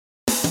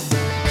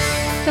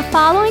The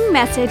following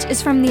message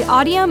is from the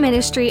audio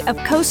ministry of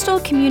Coastal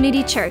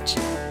Community Church.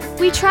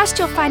 We trust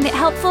you'll find it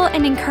helpful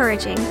and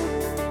encouraging.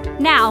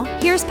 Now,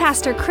 here's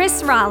Pastor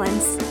Chris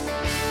Rollins.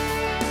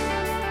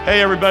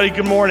 Hey everybody,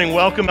 good morning.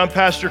 Welcome. I'm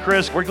Pastor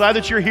Chris. We're glad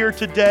that you're here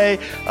today.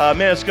 Man,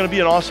 it's going to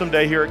be an awesome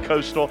day here at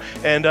Coastal.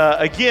 And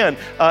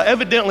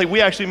evidently, we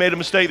actually made a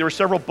mistake. There were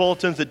several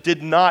bulletins that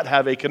did not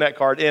have a Connect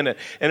card in it.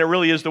 And it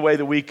really is the way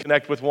that we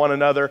connect with one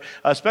another,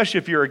 especially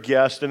if you're a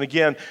guest. And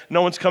again,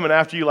 no one's coming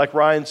after you like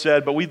Ryan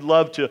said, but we'd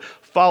love to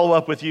follow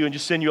up with you and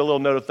just send you a little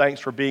note of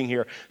thanks for being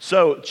here.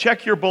 So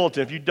check your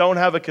bulletin. If you don't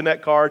have a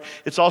Connect card,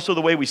 it's also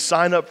the way we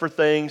sign up for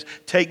things,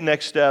 take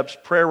next steps,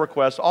 prayer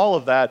requests, all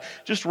of that.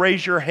 Just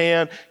raise your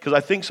hand, because I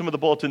think some of the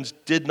bulletins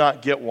did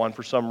not get one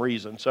for some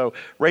reason. So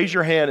raise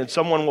your hand and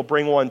someone will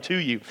bring one to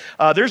you.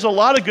 There's a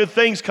lot of good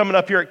things coming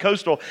up here at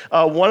Coastal.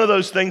 One of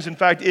those things, in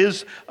fact,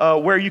 is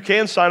where you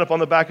can sign up on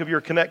the back of your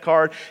Connect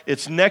card.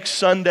 It's next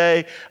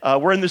Sunday.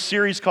 We're in this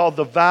series called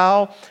The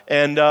Vow,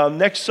 and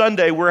next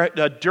Sunday, we're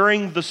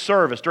during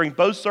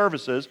both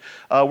services,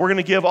 we're going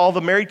to give all the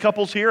married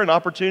couples here an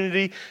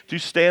opportunity to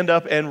stand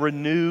up and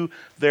renew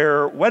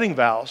their wedding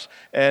vows.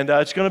 And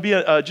it's going to be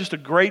just a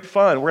great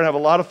fun. We're going to have a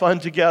lot of fun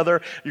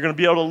together. You're going to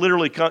be able to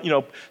literally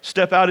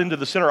step out into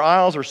the center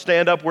aisles or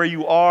stand up where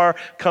you are,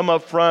 come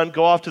up front,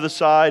 go off to the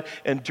side,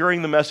 and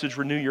during the message,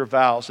 renew your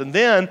vows. And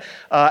then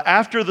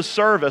after the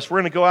service, we're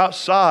going to go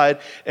outside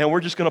and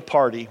we're just going to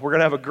party. We're going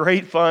to have a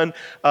great fun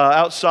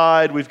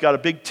outside. We've got a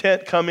big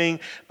tent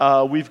coming.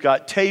 We've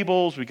got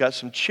tables. We've got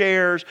some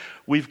chairs.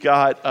 We've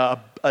got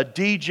a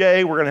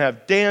DJ, we're going to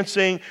have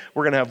dancing,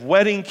 we're going to have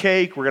wedding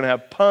cake, we're going to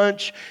have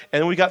punch,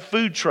 and then we got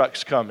food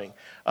trucks coming.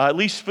 At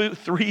least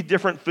 3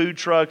 different food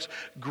trucks,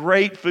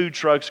 great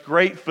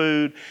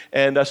food.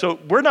 And so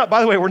we're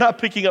not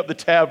picking up the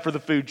tab for the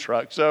food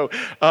truck. So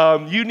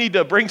you need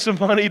to bring some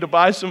money to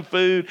buy some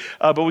food,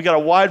 but we got a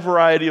wide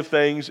variety of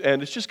things,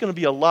 and it's just going to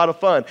be a lot of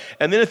fun.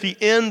 And then at the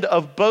end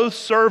of both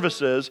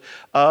services,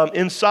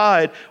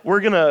 inside,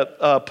 we're going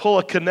to pull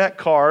a Connect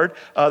card.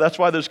 That's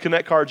why those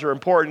Connect cards are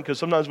important, because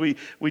sometimes we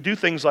do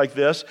things like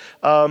this.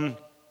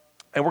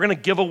 And we're going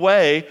to give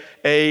away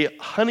a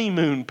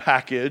honeymoon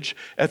package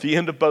at the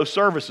end of both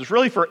services,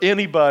 really for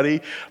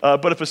anybody.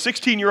 But if a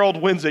 16-year-old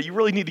wins it, you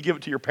really need to give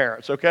it to your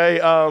parents, okay?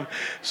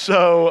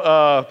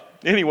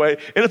 Anyway,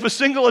 and if a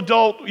single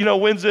adult,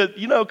 wins it,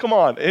 come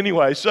on.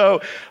 Anyway,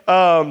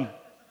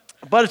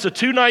 but it's a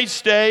 2-night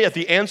stay at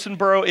the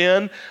Ansonboro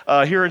Inn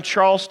here in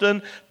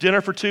Charleston, dinner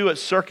for 2 at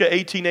circa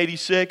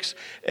 1886,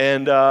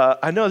 and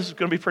I know this is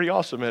going to be pretty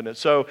awesome, isn't it?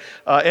 So,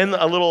 and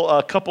a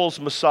little couples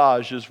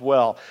massage as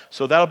well.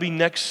 So that'll be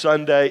next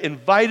Sunday.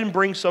 Invite and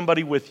bring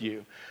somebody with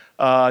you.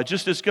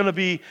 It's going to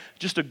be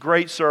just a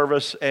great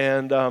service,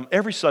 and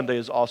every Sunday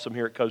is awesome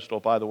here at Coastal,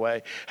 by the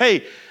way.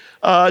 Hey,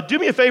 do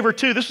me a favor,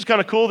 too. This is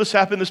kind of cool. This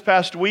happened this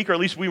past week, or at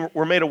least we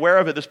were made aware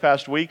of it this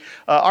past week.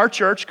 Our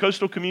church,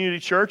 Coastal Community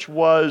Church,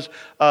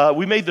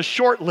 we made the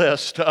short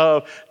list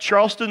of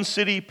Charleston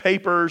City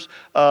Paper's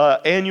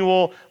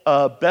annual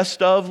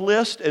best of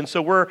list. And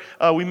so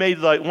we made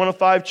like one of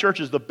 5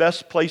 churches, the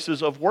best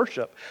places of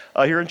worship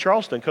here in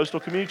Charleston, Coastal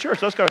Community Church.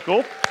 That's kind of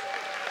cool.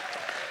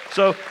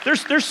 So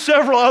there's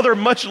several other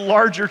much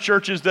larger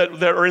churches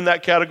that are in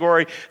that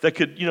category that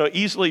could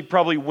easily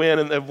probably win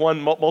and have won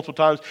multiple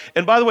times.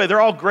 And by the way, they're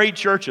all great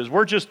churches.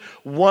 We're just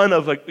one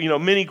of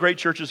many great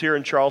churches here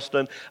in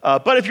Charleston.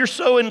 But if you're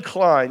so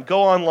inclined,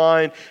 go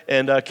online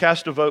and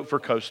cast a vote for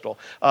Coastal.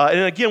 And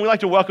again, we'd like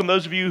to welcome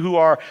those of you who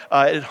are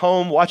at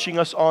home watching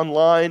us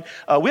online.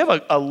 We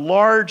have a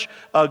large,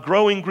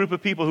 growing group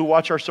of people who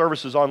watch our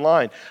services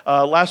online.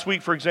 Last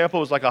week, for example,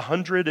 was like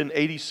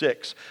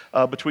 186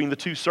 between the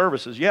 2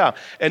 services. Yeah.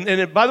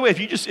 And by the way,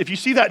 if you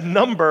see that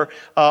number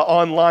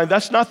online,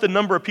 that's not the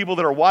number of people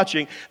that are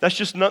watching. That's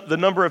just the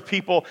number of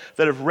people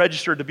that have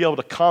registered to be able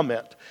to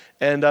comment.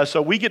 And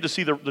so we get to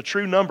see the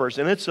true numbers,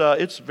 and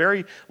it's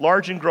very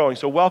large and growing.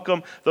 So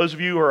welcome those of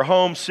you who are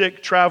home,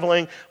 sick,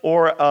 traveling,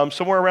 or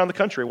somewhere around the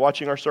country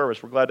watching our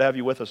service. We're glad to have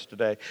you with us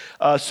today.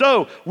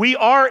 So we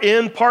are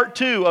in part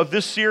 2 of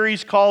this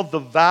series called The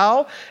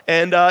Vow,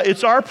 and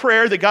it's our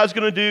prayer that God's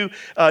going to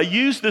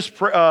use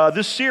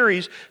this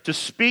series to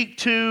speak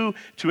to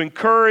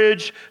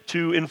encourage,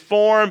 to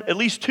inform at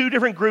least 2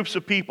 different groups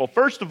of people.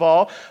 First of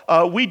all,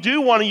 we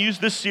do want to use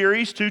this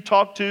series to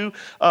talk to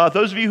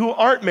those of you who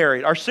aren't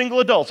married, our single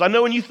adults. I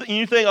know when you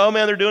think, oh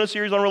man, they're doing a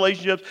series on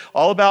relationships,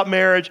 all about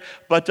marriage,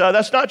 but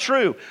that's not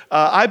true.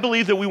 I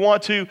believe that we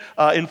want to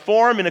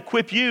inform and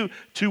equip you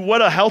to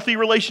what a healthy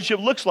relationship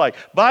looks like.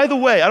 By the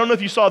way, I don't know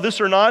if you saw this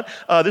or not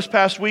this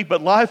past week,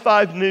 but Live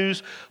 5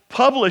 News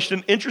published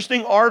an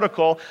interesting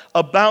article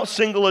about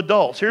single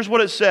adults. Here's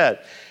what it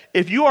said.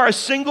 If you are a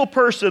single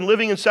person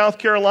living in South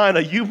Carolina,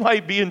 you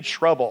might be in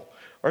trouble.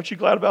 Aren't you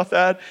glad about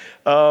that?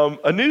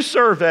 A new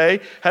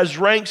survey has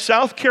ranked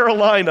South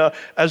Carolina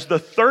as the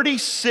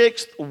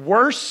 36th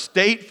worst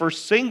state for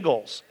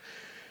singles.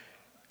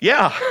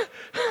 Yeah,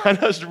 I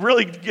know it's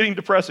really getting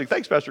depressing.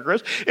 Thanks, Pastor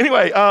Chris.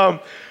 Anyway,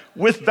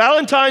 with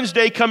Valentine's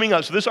Day coming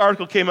up, so this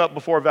article came up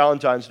before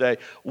Valentine's Day,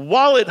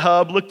 Wallet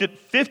Hub looked at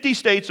 50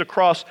 states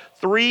across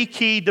 3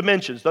 key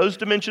dimensions. Those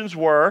dimensions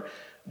were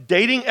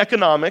dating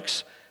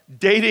economics,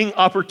 dating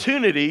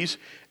opportunities,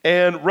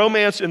 and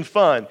romance and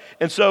fun.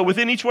 And so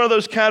within each one of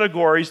those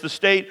categories, the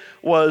state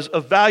was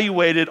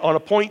evaluated on a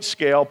point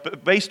scale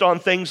based on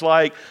things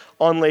like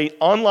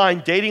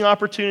online dating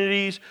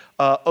opportunities,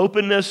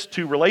 openness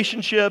to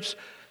relationships,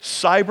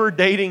 cyber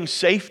dating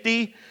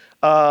safety,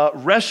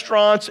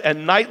 restaurants and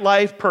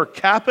nightlife per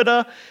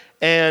capita,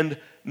 and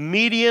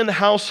median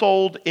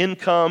household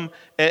income,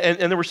 and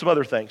there were some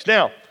other things.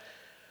 Now,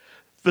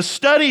 the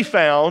study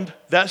found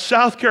that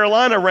South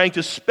Carolina ranked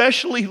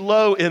especially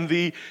low in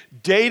the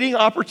dating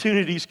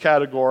opportunities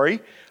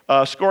category,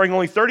 scoring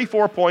only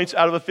 34 points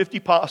out of the 50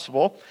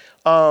 possible.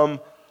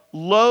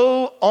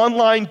 Low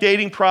online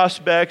dating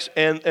prospects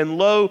and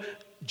low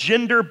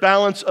gender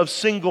balance of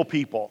single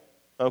people,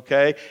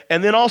 okay?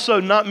 And then also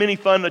not many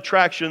fun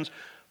attractions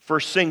for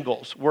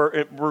singles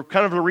were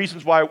kind of the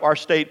reasons why our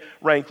state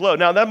ranked low.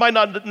 Now, that might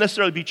not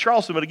necessarily be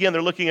Charleston, but again,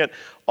 they're looking at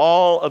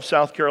all of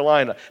South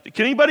Carolina.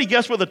 Can anybody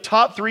guess what the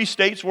top 3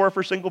 states were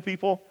for single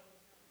people?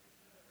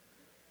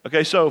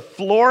 Okay, so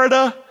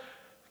Florida,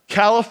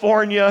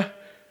 California,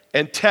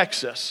 and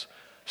Texas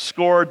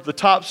scored the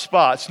top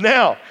spots.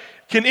 Now,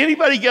 can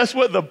anybody guess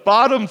what the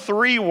bottom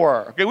 3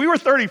 were? Okay, we were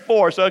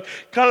 34, so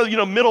kind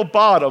of, middle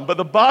bottom, but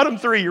the bottom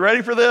 3, you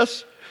ready for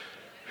this?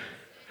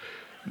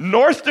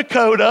 North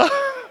Dakota,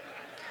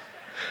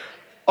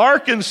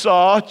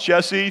 Arkansas,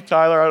 Jesse,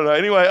 Tyler, I don't know.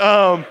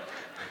 Anyway,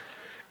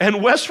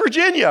 and West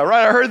Virginia,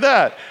 right? I heard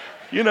that.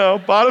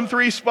 Bottom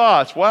 3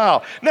 spots.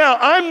 Wow. Now,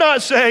 I'm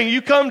not saying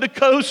you come to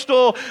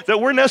Coastal that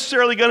we're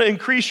necessarily going to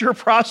increase your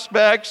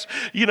prospects,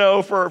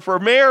 for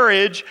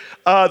marriage.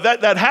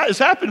 That has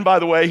happened, by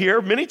the way, here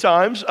many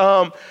times.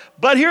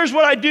 But here's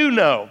what I do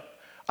know.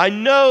 I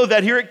know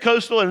that here at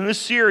Coastal and in this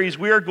series,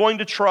 we are going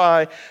to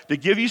try to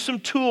give you some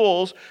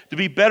tools to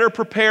be better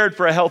prepared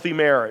for a healthy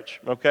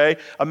marriage, okay?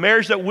 A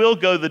marriage that will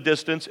go the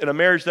distance and a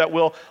marriage that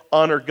will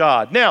honor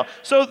God. Now,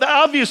 so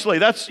obviously,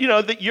 that's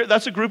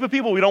a group of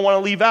people we don't want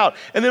to leave out.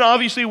 And then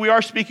obviously, we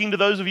are speaking to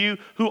those of you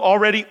who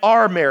already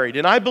are married.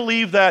 And I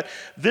believe that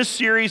this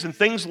series and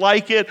things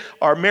like it,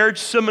 our marriage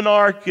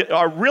seminar,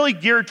 are really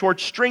geared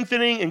towards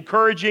strengthening,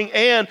 encouraging,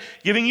 and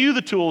giving you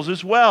the tools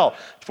as well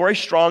for a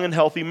strong and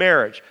healthy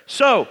marriage.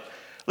 So,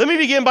 let me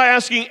begin by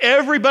asking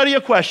everybody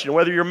a question,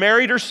 whether you're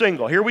married or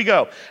single. Here we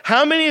go.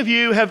 How many of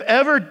you have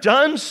ever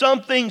done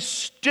something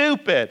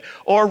stupid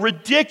or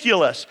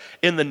ridiculous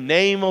in the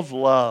name of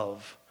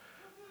love?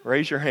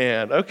 Raise your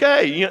hand.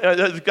 Okay,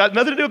 it's got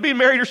nothing to do with being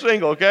married or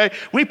single, okay?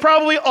 We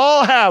probably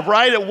all have,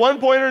 right, at one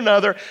point or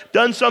another,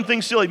 done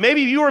something silly.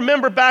 Maybe you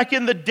remember back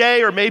in the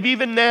day, or maybe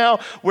even now,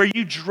 where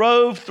you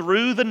drove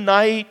through the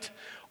night,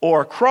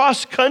 or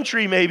cross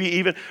country maybe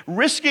even,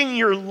 risking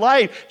your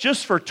life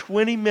just for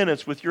 20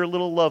 minutes with your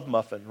little love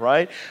muffin,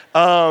 right?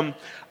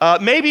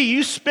 Maybe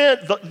you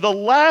spent the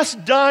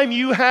last dime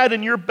you had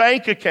in your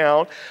bank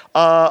account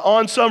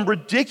on some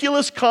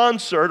ridiculous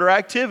concert or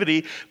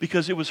activity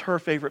because it was her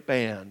favorite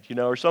band,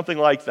 or something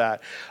like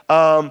that.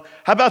 How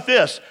about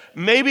this?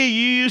 Maybe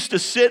you used to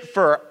sit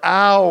for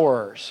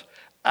hours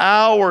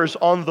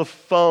on the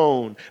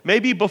phone,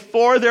 maybe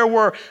before there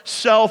were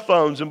cell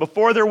phones and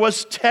before there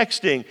was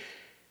texting,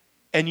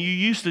 and you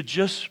used to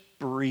just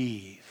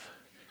breathe.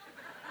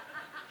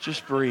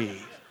 Just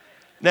breathe.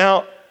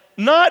 Now,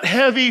 not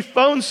heavy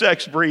phone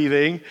sex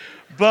breathing,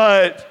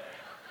 but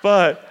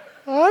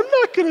I'm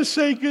not going to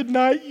say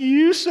goodnight,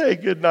 you say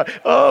goodnight.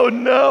 Oh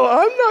no,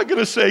 I'm not going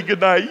to say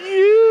goodnight,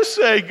 you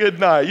say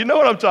goodnight. You know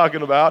what I'm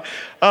talking about.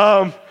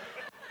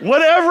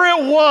 Whatever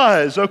it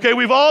was, okay,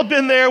 we've all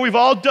been there, we've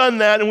all done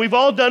that, and we've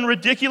all done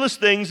ridiculous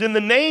things in the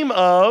name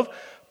of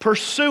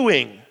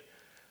pursuing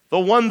the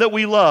one that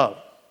we love.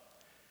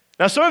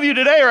 Now, some of you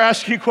today are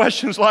asking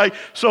questions like,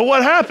 so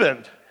what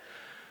happened?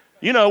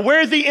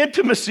 Where'd the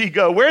intimacy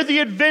go? Where'd the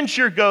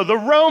adventure go? The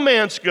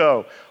romance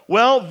go?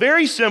 Well,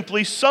 very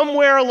simply,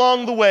 somewhere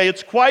along the way,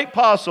 it's quite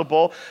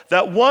possible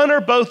that one or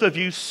both of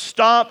you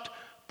stopped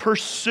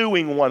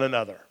pursuing one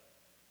another.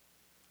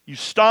 You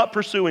stopped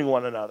pursuing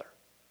one another.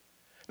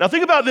 Now,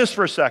 think about this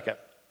for a second.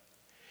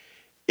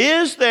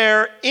 Is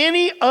there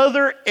any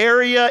other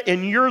area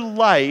in your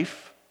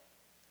life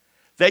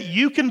that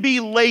you can be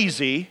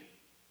lazy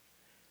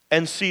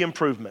and see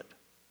improvement?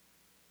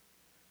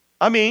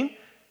 I mean,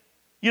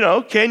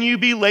 can you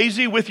be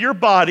lazy with your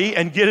body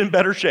and get in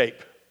better shape?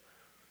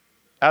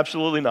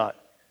 Absolutely not.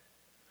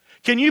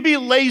 Can you be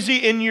lazy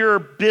in your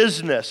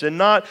business and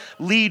not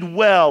lead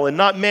well and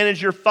not manage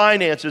your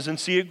finances and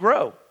see it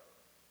grow?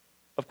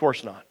 Of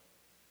course not.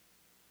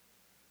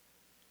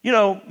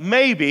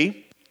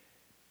 Maybe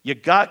you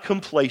got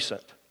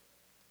complacent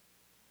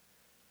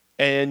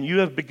and you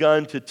have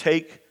begun to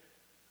take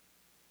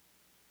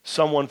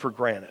someone for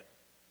granted.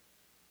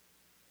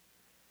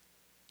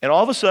 And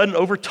all of a sudden,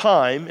 over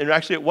time, and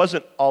actually it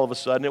wasn't all of a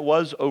sudden, it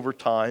was over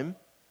time,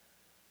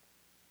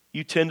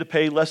 you tend to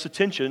pay less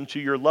attention to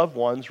your loved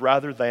ones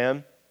rather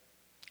than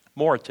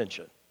more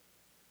attention.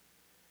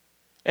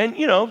 And,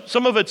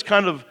 some of it's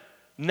kind of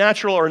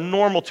natural or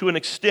normal to an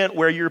extent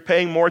where you're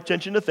paying more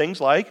attention to things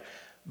like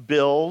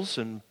bills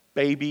and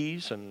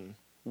babies and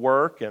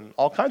work and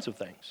all kinds of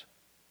things.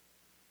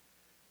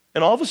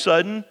 And all of a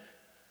sudden,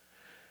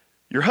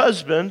 your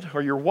husband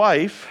or your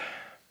wife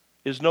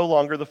is no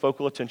longer the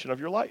focal attention of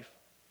your life.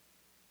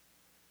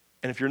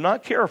 And if you're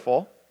not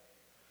careful,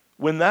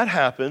 when that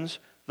happens,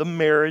 the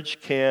marriage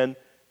can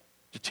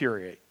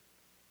deteriorate.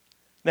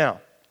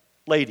 Now,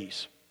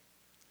 ladies,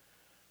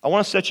 I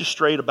want to set you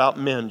straight about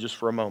men just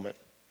for a moment.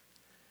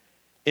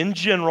 In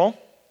general,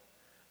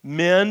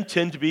 men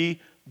tend to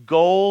be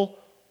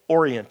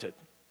goal-oriented.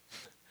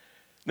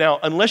 Now,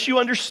 unless you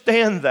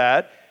understand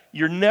that,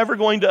 you're never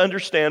going to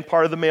understand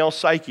part of the male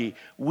psyche.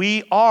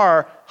 We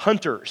are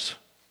hunters,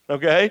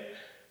 okay?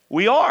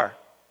 We are.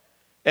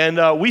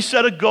 And we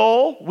set a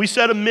goal, we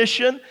set a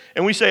mission,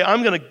 and we say,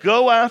 I'm going to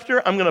go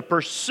after, I'm going to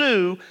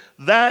pursue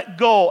that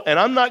goal, and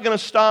I'm not going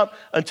to stop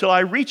until I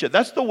reach it.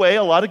 That's the way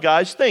a lot of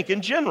guys think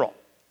in general.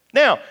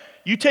 Now,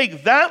 you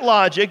take that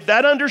logic,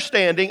 that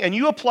understanding, and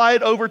you apply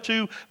it over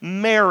to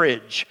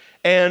marriage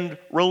and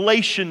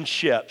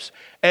relationships.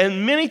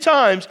 And many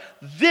times,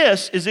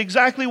 this is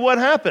exactly what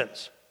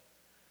happens.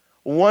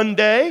 One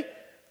day,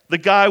 the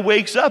guy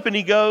wakes up and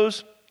he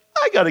goes,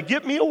 I got to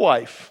get me a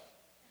wife.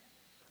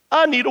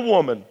 I need a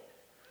woman.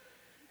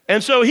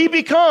 And so he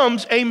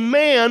becomes a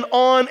man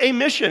on a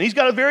mission. He's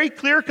got a very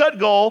clear-cut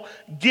goal,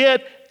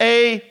 get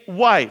a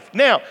wife.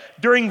 Now,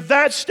 during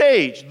that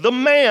stage, the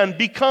man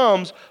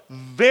becomes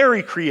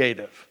very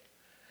creative.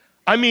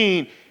 I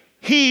mean,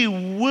 he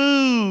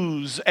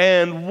woos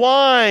and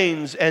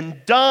whines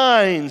and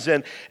dines,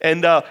 and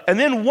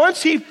then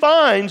once he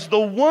finds the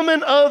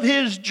woman of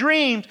his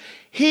dreams,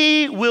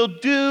 he will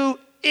do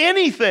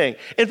anything.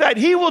 In fact,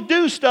 he will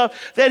do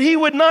stuff that he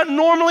would not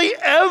normally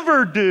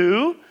ever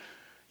do,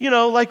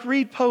 like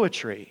read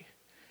poetry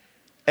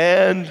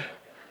and,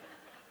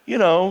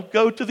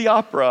 go to the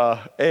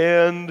opera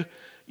and,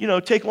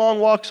 take long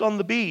walks on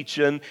the beach.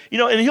 And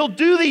he'll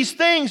do these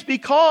things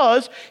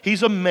because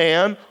he's a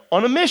man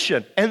on a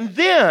mission. And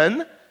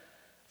then,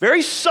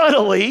 very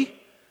subtly,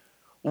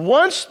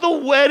 once the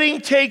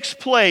wedding takes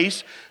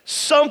place,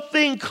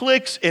 something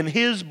clicks in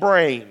his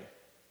brain.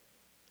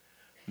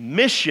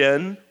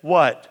 Mission,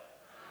 what?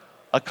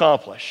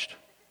 Accomplished.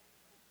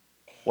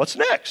 What's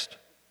next?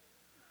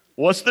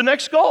 What's the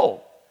next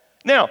goal?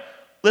 Now,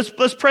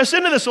 let's press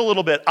into this a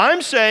little bit.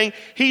 I'm saying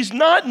he's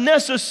not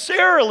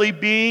necessarily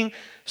being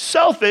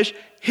selfish,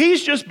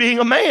 he's just being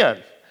a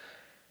man.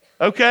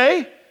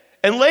 Okay?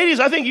 And ladies,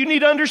 I think you need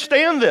to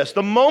understand this.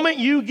 The moment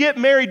you get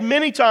married,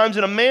 many times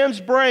in a man's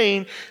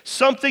brain,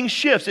 something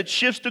shifts. It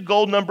shifts to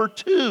goal number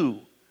 2,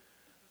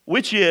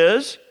 which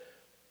is,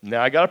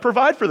 now I got to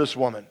provide for this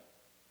woman.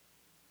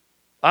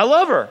 I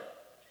love her.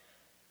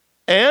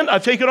 And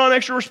I've taken on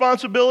extra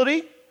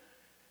responsibility.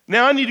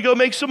 Now I need to go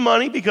make some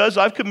money because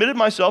I've committed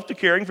myself to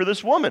caring for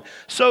this woman.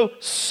 So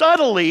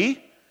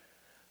subtly,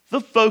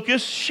 the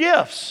focus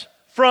shifts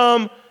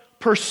from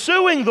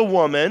pursuing the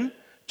woman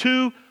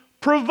to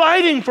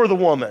providing for the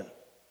woman.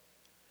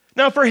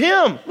 Now for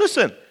him,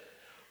 listen,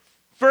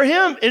 for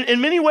him, in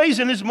many ways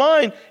in his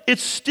mind,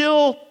 it's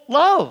still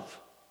love.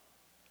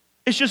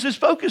 It's just his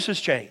focus has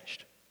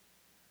changed.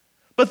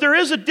 But there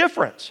is a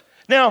difference.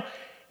 Now,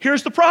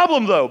 here's the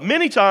problem though.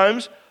 Many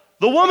times,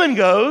 the woman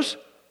goes,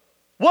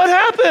 what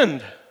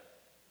happened?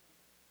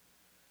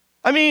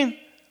 I mean,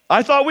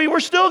 I thought we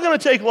were still going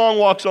to take long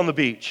walks on the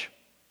beach.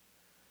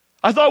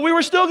 I thought we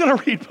were still going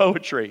to read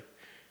poetry.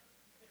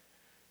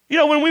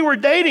 When we were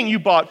dating, you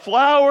bought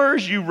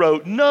flowers, you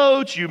wrote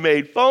notes, you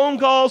made phone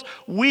calls.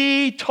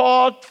 We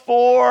talked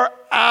for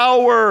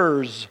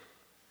hours.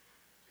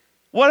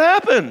 What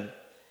happened?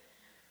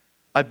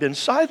 I've been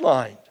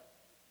sidelined.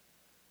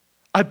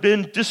 I've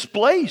been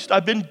displaced.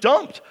 I've been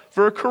dumped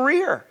for a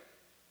career.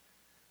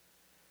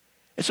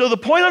 And so the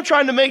point I'm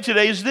trying to make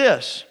today is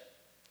this.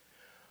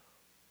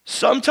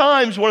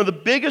 Sometimes one of the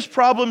biggest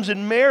problems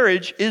in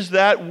marriage is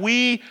that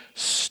we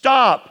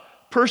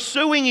stop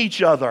pursuing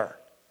each other.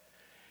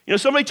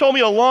 Somebody told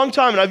me a long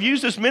time, and I've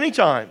used this many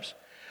times,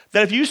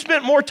 that if you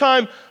spent more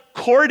time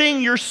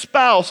courting your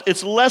spouse,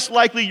 it's less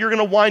likely you're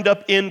going to wind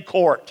up in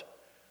court.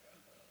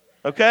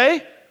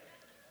 Okay?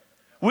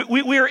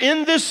 We are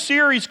in this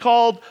series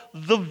called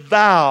The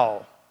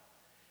Vow.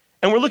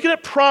 And we're looking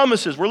at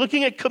promises. We're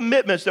looking at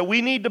commitments that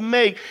we need to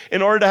make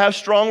in order to have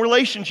strong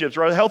relationships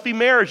or a healthy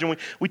marriage. And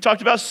we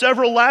talked about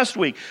several last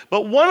week.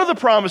 But one of the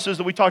promises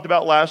that we talked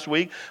about last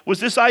week was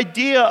this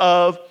idea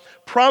of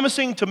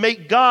promising to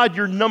make God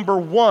your number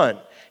one.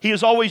 He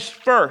is always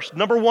first,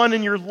 number one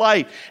in your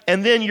life.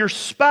 And then your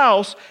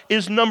spouse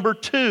is number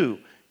 2.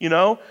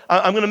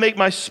 I'm going to make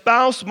my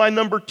spouse my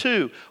number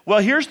 2. Well,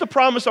 here's the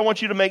promise I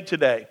want you to make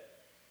today.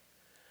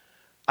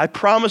 I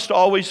promise to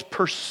always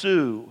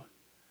pursue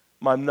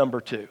my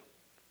number 2.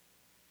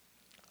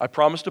 I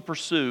promise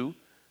to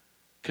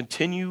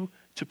continue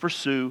to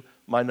pursue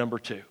my number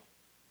 2.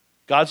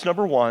 God's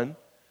number 1,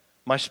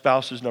 my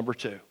spouse is number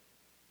 2.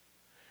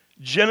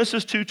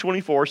 Genesis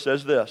 2:24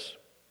 says this,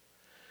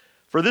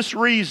 For this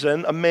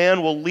reason, a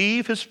man will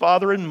leave his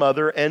father and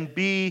mother and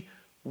be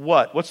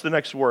what? What's the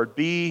next word?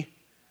 Be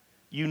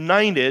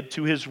united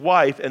to his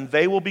wife, and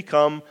they will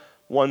become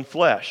one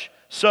flesh.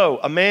 So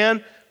a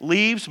man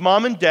leaves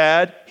mom and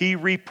dad. He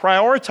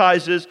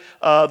reprioritizes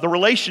the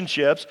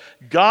relationships.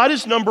 God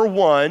is number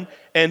one,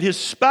 and his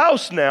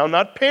spouse now,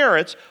 not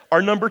parents,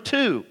 are number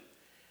two.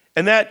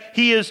 And that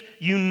he is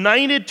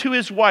united to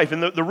his wife.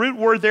 And the root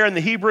word there in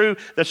the Hebrew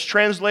that's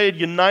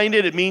translated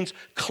united, it means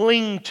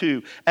cling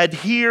to,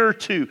 adhere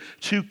to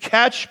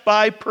catch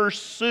by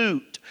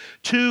pursuit,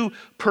 to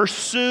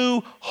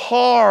pursue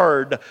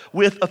hard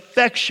with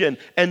affection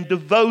and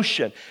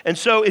devotion. And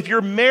so if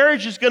your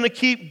marriage is going to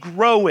keep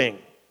growing,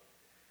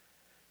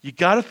 you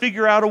got to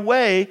figure out a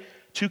way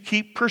to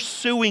keep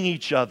pursuing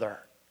each other.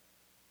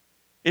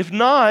 If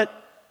not,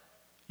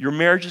 your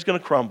marriage is going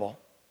to crumble.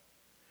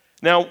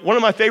 Now, one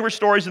of my favorite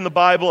stories in the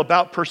Bible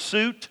about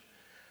pursuit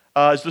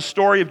is the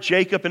story of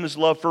Jacob and his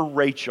love for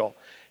Rachel.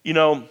 You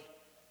know,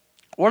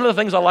 one of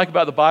the things I like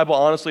about the Bible,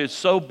 honestly, it's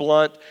so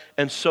blunt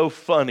and so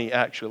funny,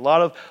 actually. A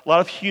lot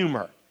of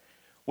humor.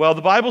 Well,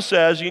 the Bible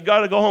says, you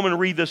got to go home and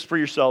read this for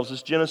yourselves.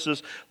 It's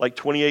Genesis like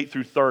 28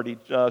 through 30,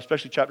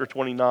 especially chapter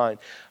 29.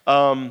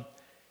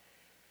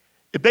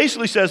 It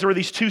basically says there were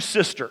these two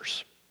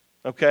sisters,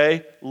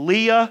 okay?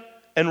 Leah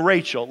and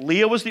Rachel.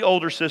 Leah was the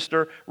older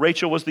sister.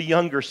 Rachel was the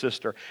younger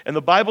sister. And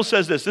the Bible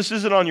says this. This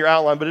isn't on your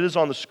outline, but it is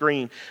on the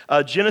screen.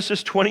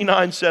 Genesis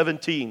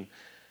 29:17.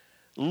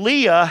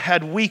 Leah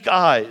had weak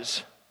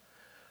eyes,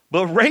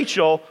 but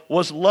Rachel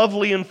was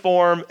lovely in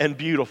form and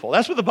beautiful.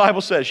 That's what the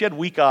Bible says. She had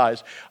weak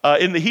eyes.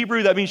 In the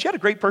Hebrew, that means she had a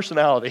great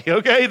personality.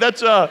 Okay,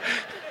 that's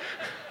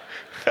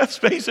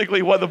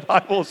basically what the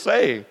Bible is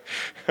saying.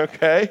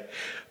 Okay,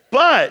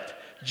 but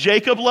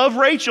Jacob loved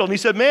Rachel, and he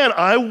said, man,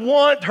 I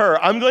want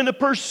her. I'm going to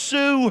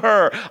pursue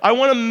her. I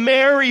want to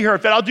marry her. In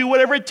fact, I'll do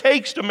whatever it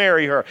takes to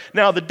marry her.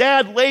 Now, the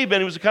dad,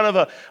 Laban, he was kind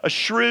of a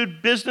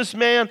shrewd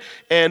businessman,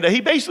 and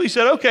he basically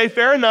said, okay,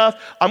 fair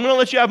enough. I'm going to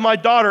let you have my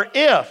daughter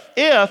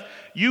if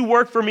you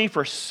work for me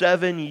for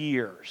 7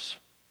 years.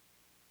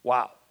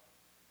 Wow.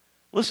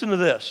 Listen to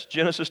this,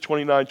 Genesis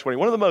 29:20,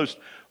 one of the most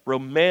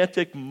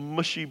romantic,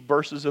 mushy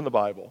verses in the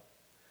Bible.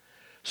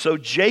 So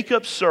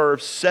Jacob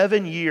served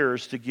 7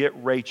 years to get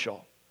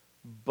Rachel,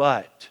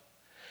 but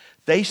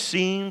they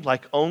seemed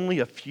like only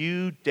a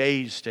few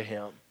days to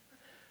him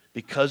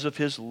because of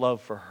his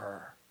love for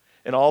her.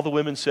 And all the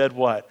women said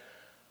what?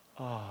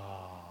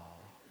 Oh,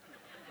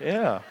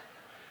 yeah.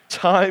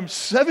 Time,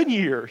 7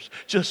 years,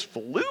 just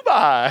flew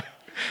by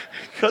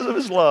because of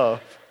his love.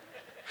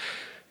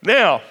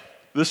 Now,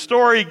 the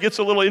story gets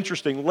a little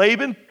interesting.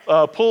 Laban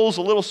pulls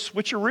a little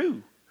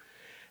switcheroo.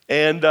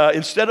 And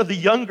instead of the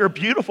younger,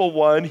 beautiful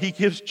one, he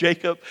gives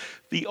Jacob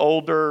the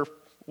older,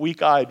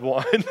 weak-eyed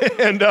one.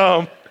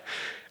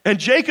 And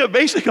Jacob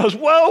basically goes,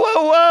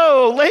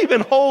 whoa,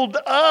 Laban, hold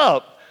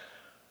up.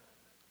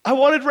 I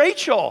wanted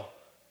Rachel.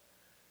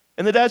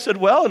 And the dad said,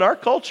 well, in our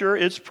culture,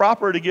 it's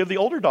proper to give the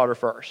older daughter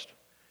first.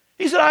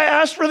 He said, I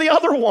asked for the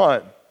other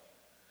one.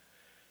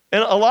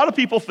 And a lot of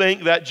people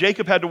think that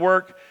Jacob had to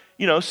work,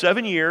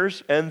 7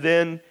 years, and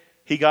then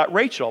he got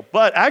Rachel.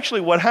 But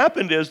actually what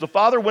happened is the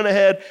father went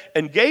ahead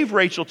and gave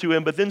Rachel to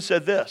him, but then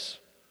said this,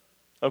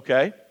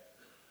 okay,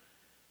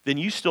 then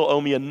you still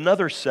owe me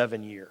another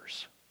 7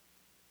 years.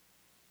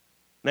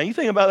 Now you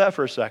think about that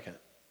for a second.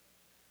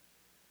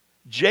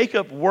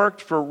 Jacob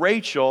worked for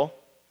Rachel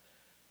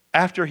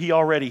after he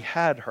already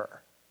had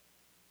her.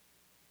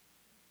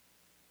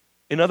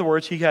 In other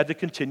words, he had to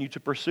continue to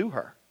pursue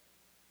her.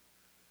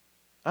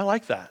 I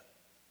like that.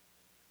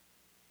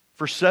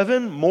 For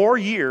 7 more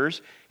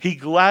years, he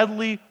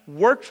gladly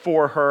worked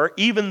for her,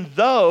 even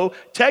though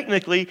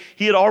technically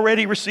he had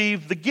already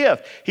received the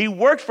gift. He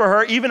worked for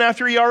her even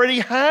after he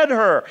already had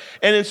her.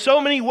 And in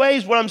so many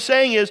ways, what I'm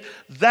saying is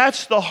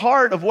that's the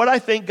heart of what I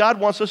think God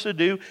wants us to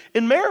do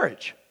in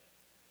marriage.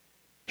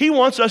 He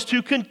wants us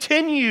to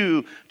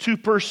continue to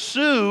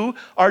pursue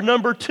our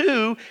number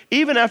two,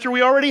 even after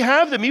we already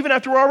have them, even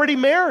after we're already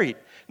married.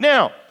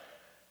 Now,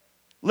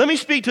 let me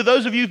speak to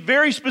those of you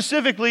very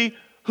specifically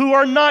who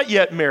are not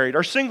yet married,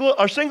 are single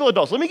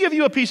adults. Let me give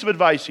you a piece of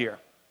advice here.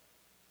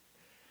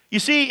 You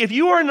see, if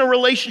you are in a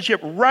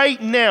relationship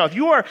right now, if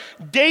you are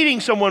dating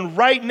someone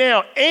right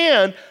now,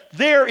 and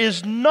there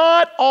is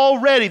not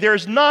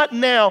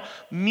now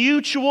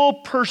mutual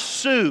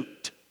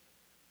pursuit,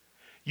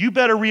 you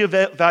better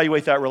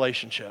reevaluate that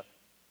relationship.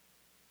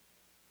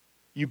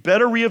 You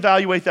better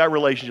reevaluate that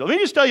relationship. Let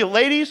me just tell you,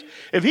 ladies,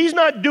 if he's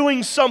not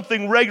doing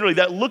something regularly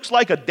that looks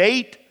like a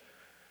date,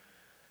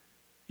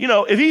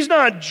 if he's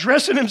not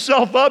dressing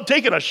himself up,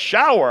 taking a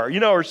shower,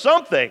 or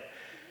something,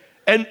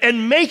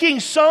 and making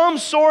some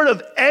sort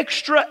of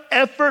extra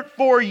effort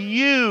for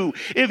you,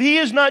 if he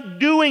is not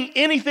doing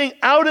anything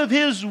out of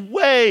his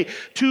way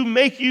to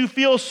make you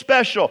feel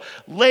special,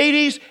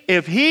 ladies,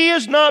 if he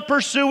is not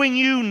pursuing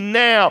you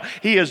now,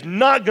 he is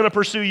not going to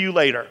pursue you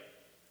later.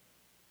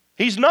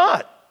 He's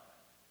not.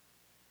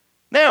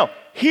 Now,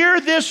 hear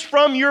this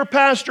from your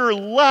pastor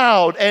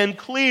loud and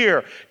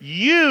clear.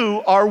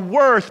 You are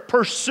worth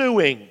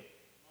pursuing.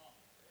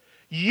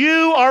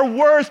 You are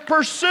worth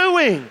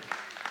pursuing.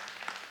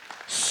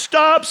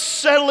 Stop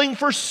settling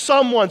for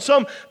someone,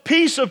 some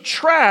piece of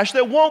trash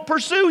that won't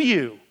pursue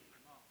you.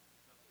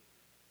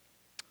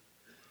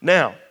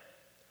 Now,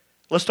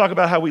 let's talk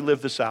about how we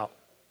live this out.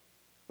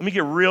 Let me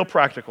get real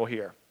practical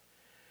here.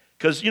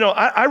 Because,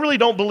 I really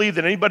don't believe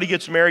that anybody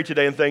gets married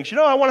today and thinks,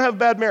 I want to have a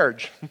bad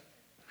marriage.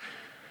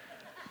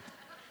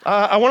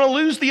 I want to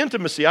lose the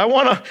intimacy. I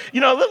want to,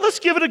 let's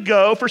give it a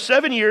go for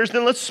 7 years,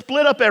 then let's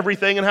split up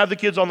everything and have the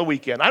kids on the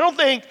weekend. I don't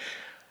think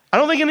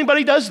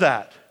anybody does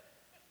that.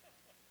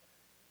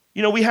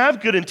 We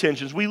have good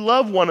intentions. We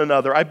love one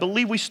another. I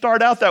believe we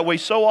start out that way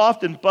so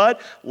often,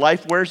 but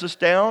life wears us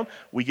down.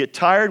 We get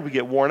tired, we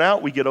get worn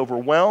out, we get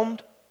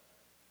overwhelmed.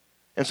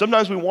 And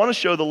sometimes we want to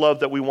show the love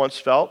that we once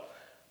felt,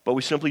 but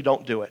we simply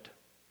don't do it.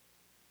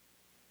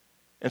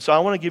 And so I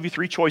want to give you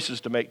 3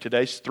 choices to make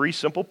today, 3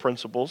 simple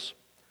principles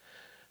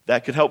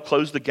that could help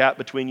close the gap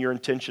between your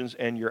intentions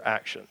and your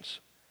actions.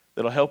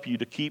 That'll help you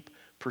to keep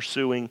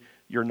pursuing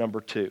your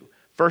number 2.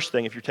 First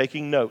thing, if you're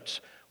taking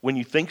notes, when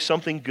you think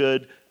something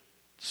good,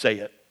 say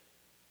it.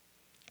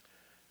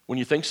 When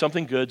you think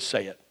something good,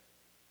 say it.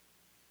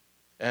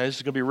 And this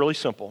is going to be really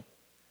simple.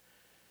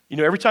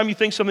 Every time you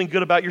think something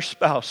good about your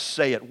spouse,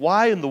 say it.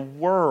 Why in the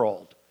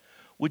world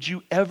would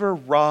you ever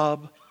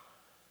rob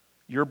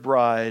your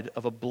bride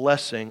of a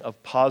blessing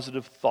of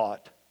positive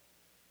thought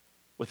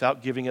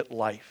without giving it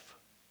life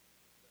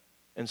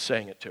and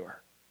saying it to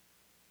her?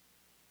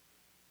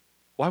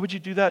 Why would you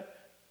do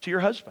that to your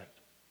husband?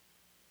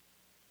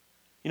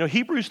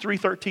 Hebrews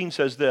 3:13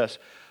 says this,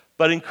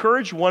 but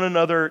encourage one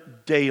another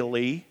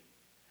daily,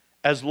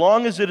 as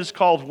long as it is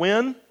called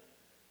when?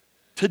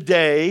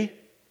 Today,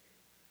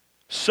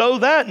 so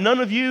that none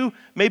of you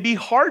may be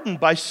hardened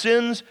by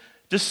sin's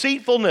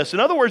deceitfulness. In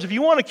other words, if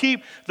you want to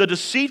keep the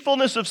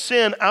deceitfulness of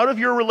sin out of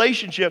your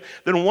relationship,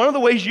 then one of the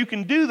ways you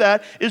can do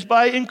that is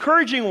by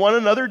encouraging one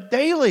another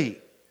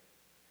daily.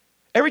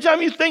 Every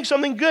time you think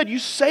something good, you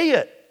say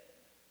it.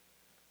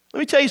 Let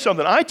me tell you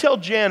something. I tell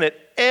Janet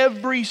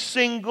every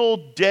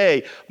single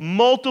day,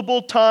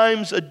 multiple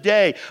times a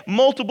day,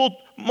 multiple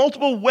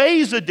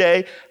ways a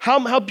day,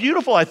 how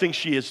beautiful I think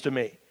she is to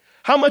me.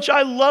 How much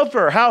I love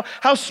her,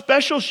 how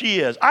special she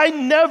is. I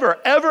never,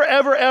 ever,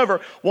 ever, ever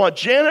want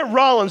Janet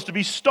Rollins to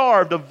be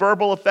starved of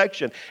verbal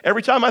affection.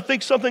 Every time I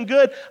think something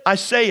good, I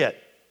say it.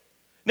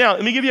 Now,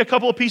 let me give you a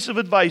couple of pieces of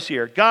advice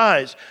here.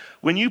 Guys,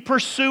 when you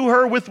pursue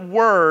her with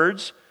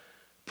words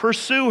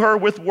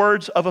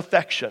of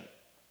affection.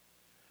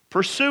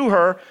 Pursue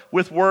her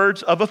with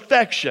words of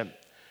affection,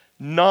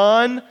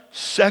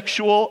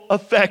 non-sexual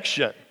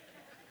affection.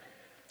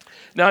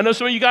 Now, I know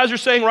some of you guys are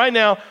saying right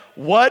now,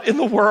 what in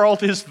the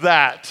world is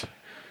that?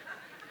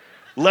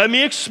 Let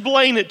me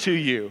explain it to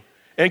you.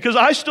 And because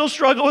I still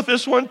struggle with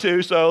this one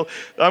too, so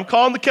I'm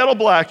calling the kettle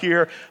black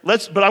here.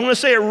 But I'm going to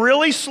say it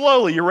really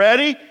slowly. You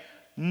ready?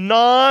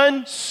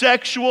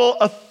 Non-sexual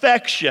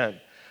affection.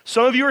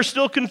 Some of you are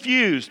still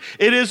confused.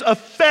 It is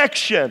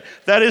affection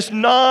that is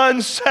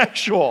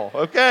non-sexual,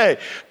 okay?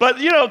 But,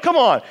 come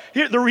on.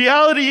 The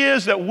reality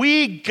is that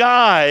we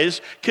guys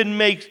can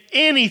make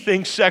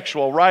anything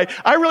sexual, right?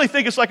 I really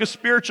think it's like a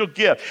spiritual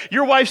gift.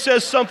 Your wife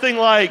says something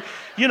like,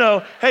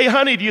 hey,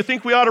 honey, do you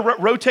think we ought to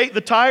rotate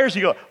the tires?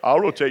 You go, I'll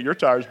rotate your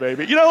tires,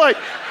 baby. You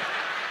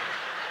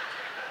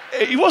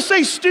will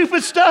say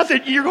stupid stuff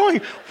that you're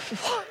going,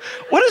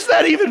 what does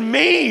that even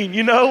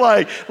mean?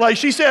 Like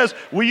she says,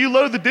 will you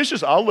load the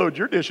dishes? I'll load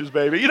your dishes,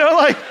 baby.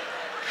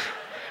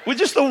 With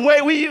just the way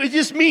it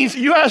just means,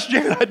 you ask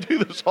Janet, I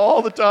do this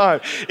all the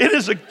time. It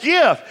is a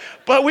gift,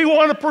 but we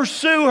want to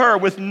pursue her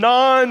with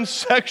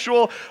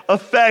non-sexual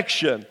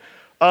affection.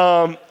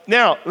 Now,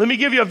 let me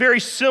give you a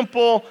very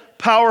simple,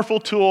 powerful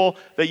tool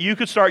that you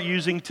could start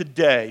using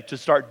today to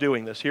start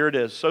doing this. Here it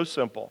is, so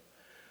simple.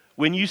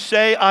 When you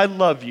say, I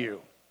love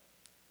you,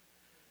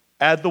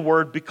 add the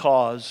word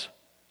because,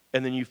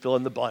 and then you fill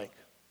in the blank.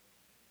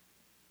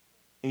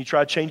 And you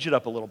try to change it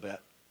up a little bit.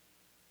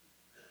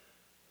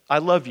 I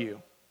love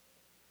you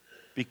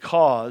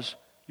because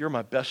you're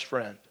my best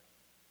friend.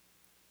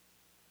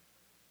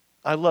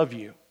 I love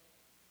you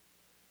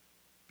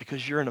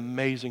because you're an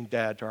amazing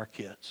dad to our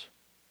kids.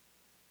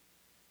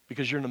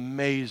 Because you're an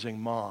amazing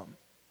mom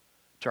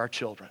to our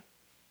children.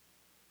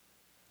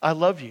 I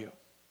love you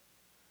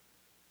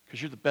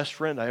because you're the best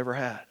friend I ever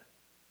had.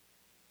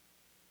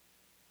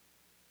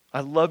 I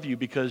love you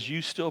because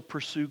you still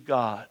pursue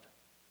God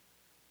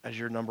as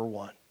your number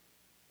 1.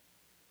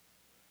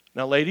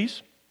 Now,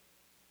 ladies,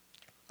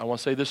 I want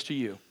to say this to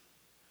you.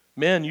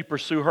 Men, you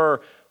pursue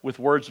her with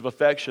words of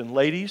affection.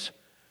 Ladies,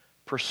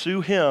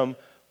 pursue him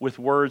with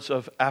words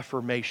of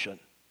affirmation.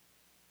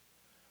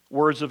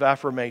 Words of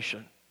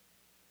affirmation.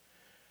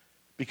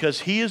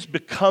 Because he is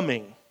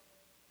becoming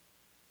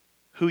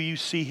who you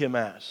see him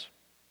as.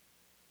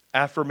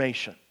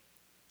 Affirmation.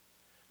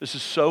 This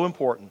is so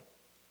important.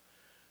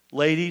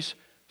 Ladies,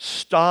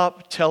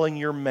 stop telling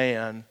your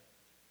man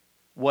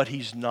what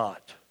he's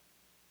not.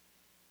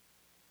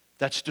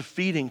 That's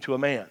defeating to a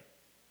man.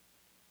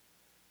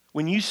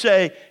 When you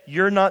say,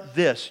 you're not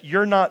this,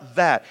 you're not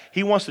that,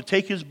 he wants to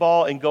take his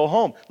ball and go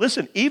home.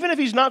 Listen, even if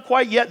he's not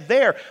quite yet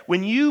there,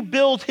 when you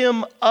build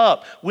him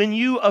up, when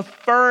you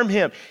affirm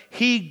him,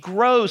 he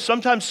grows,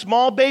 sometimes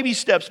small baby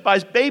steps by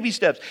baby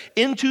steps,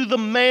 into the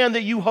man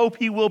that you hope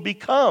he will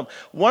become.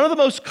 One of the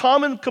most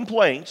common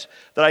complaints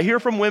that I hear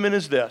from women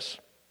is this: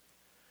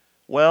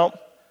 well,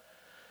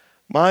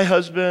 my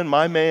husband,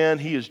 my man,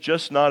 he is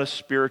just not a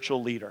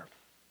spiritual leader.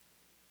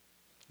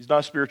 He's not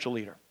a spiritual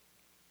leader.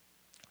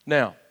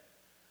 Now,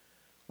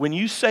 when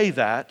you say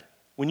that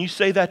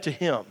to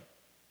him,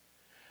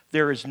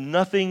 there is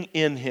nothing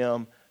in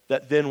him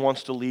that then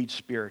wants to lead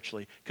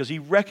spiritually, because he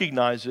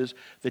recognizes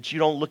that you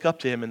don't look up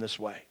to him in this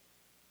way.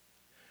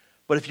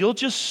 But if you'll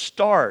just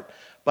start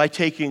by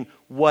taking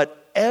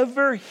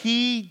whatever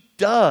he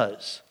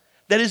does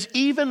that is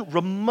even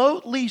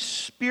remotely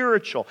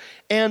spiritual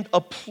and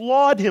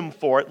applaud him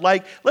for it,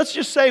 like let's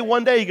just say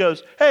one day he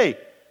goes, hey,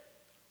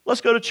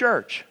 let's go to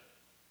church.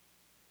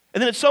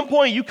 And then at some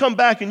point you come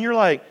back and you're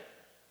like,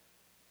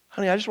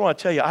 honey, I just want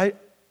to tell you,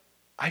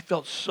 I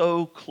felt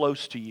so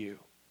close to you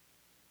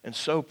and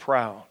so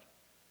proud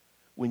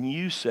when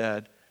you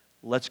said,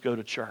 let's go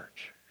to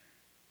church.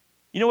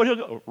 You know what he'll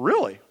go,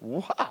 really?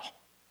 Wow.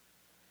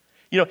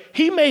 You know,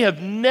 he may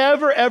have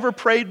never, ever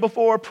prayed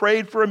before,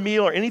 prayed for a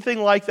meal or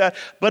anything like that,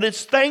 but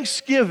it's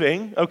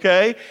Thanksgiving,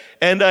 okay?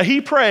 And he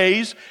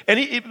prays, and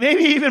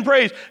maybe he even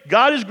prays,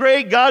 God is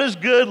great, God is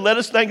good, let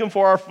us thank him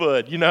for our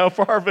food,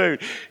 for our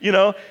food,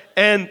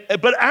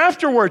 But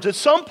afterwards, at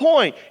some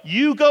point,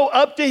 you go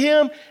up to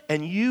him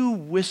and you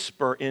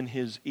whisper in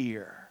his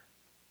ear,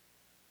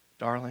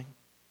 darling,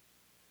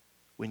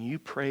 when you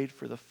prayed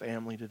for the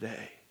family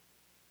today,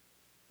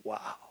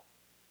 wow,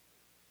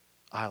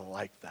 I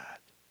like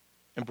that.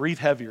 And breathe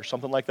heavy or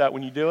something like that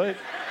when you do it.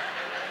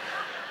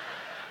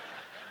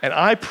 And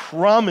I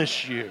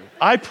promise you,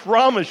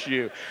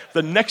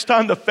 the next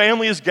time the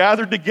family is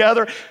gathered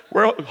together,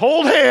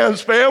 hold hands,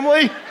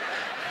 family.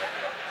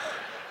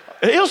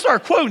 He'll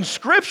start quoting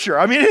scripture.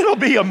 I mean, it'll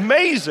be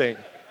amazing.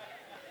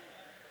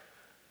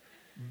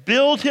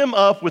 Build him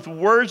up with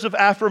words of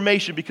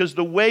affirmation, because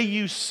the way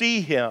you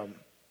see him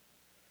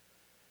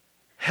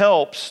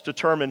helps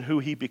determine who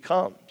he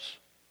becomes.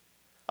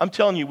 I'm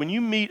telling you, when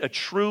you meet a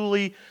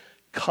truly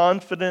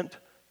confident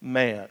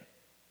man,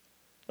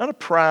 not a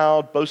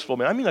proud, boastful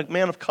man, I mean a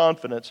man of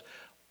confidence,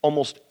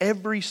 almost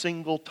every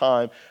single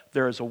time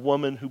there is a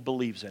woman who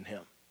believes in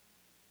him.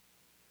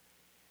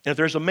 And if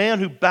there's a man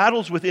who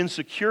battles with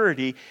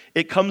insecurity,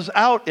 it comes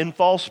out in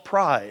false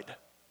pride.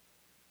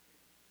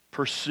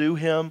 Pursue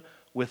him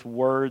with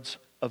words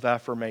of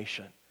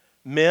affirmation.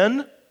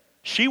 Men,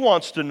 she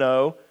wants to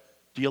know,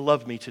 do you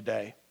love me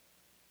today?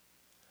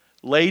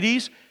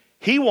 Ladies,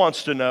 he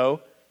wants to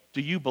know,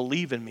 do you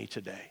believe in me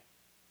today?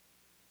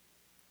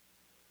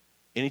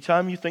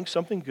 Anytime you think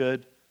something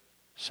good,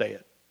 say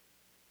it.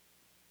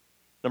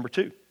 Number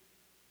 2,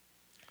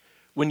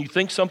 when you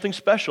think something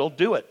special,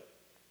 do it.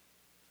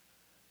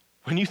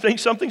 When you think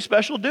something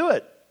special, do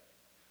it.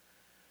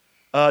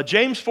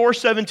 James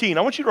 4:17.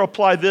 I want you to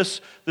apply this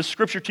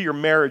scripture to your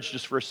marriage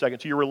just for a second,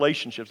 to your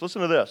relationships.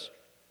 Listen to this.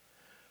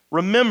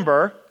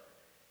 Remember,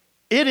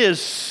 it is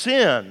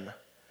sin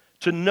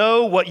to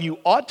know what you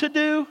ought to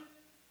do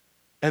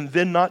and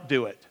then not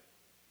do it.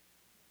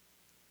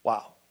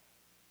 Wow.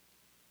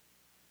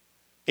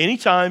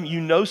 Anytime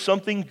you know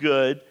something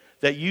good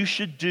that you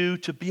should do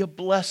to be a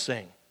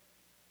blessing,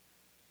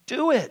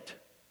 do it.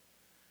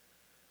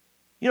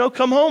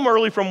 Come home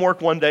early from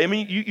work one day. I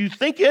mean, you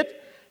think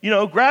it,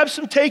 grab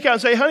some takeout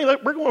and say, honey,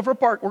 we're going for a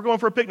park. We're going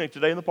for a picnic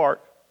today in the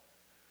park.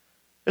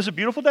 It's a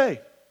beautiful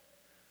day.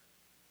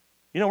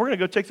 We're going to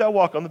go take that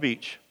walk on the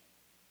beach.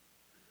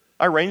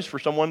 I arranged for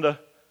someone to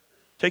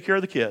take care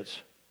of the kids.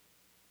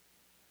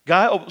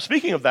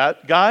 Speaking of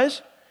that,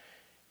 guys,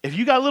 if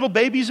you got little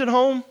babies at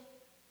home,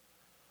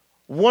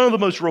 one of the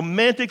most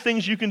romantic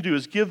things you can do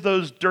is give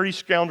those dirty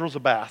scoundrels a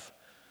bath.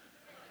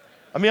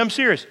 I mean, I'm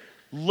serious.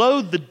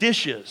 Load the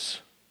dishes.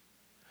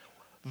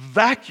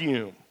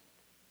 Vacuum.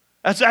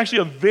 That's actually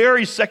a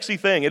very sexy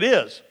thing. It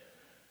is.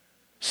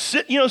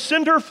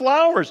 Send her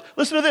flowers.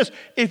 Listen to this.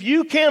 If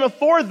you can't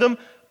afford them,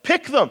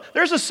 pick them.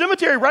 There's a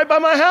cemetery right by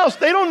my house.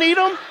 They don't need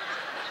them.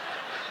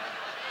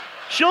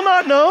 She'll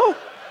not know.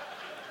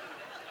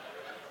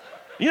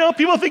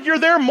 People think you're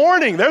there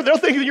mourning. They'll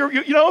think that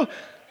you're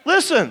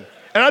listen.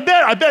 And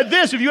I bet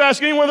this, if you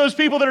ask any one of those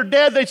people that are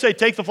dead, they'd say,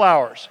 take the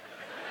flowers.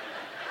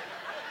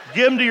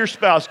 Give them to your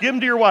spouse. Give them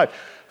to your wife.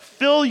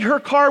 Fill your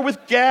car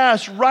with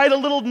gas. Write a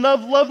little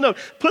love note.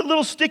 Put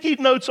little sticky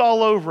notes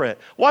all over it.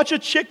 Watch a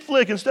chick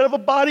flick instead of a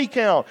body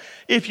count.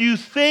 If you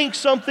think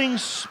something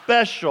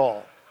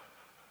special,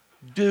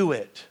 do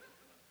it.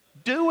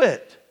 Do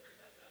it.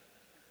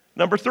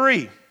 Number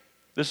 3,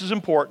 this is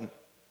important.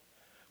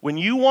 When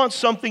you want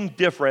something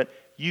different,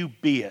 you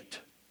be it.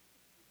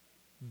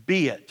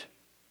 Be it.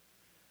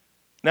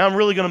 Now I'm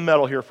really going to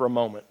meddle here for a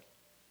moment.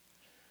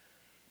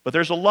 But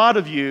there's a lot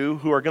of you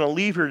who are going to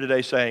leave here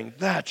today saying,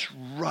 that's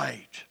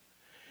right.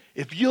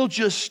 If you'll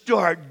just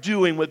start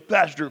doing what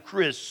Pastor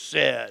Chris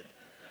said.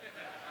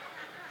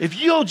 If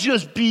you'll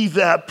just be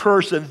that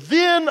person,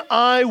 then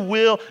I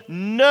will.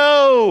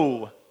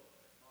 No.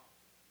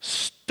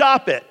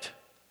 Stop it.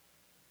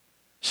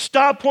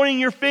 Stop pointing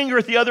your finger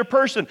at the other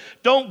person.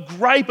 Don't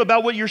gripe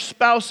about what your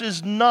spouse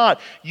is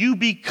not. You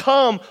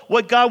become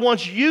what God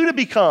wants you to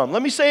become.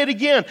 Let me say it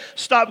again.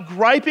 Stop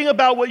griping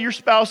about what your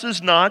spouse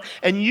is not,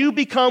 and you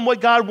become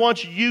what God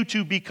wants you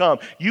to become.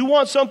 You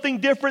want something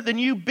different, then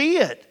you be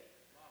it.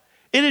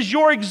 It is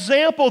your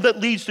example that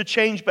leads to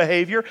change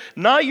behavior,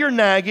 not your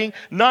nagging,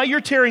 not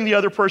your tearing the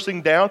other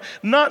person down,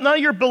 not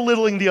your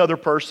belittling the other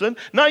person,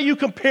 not you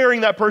comparing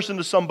that person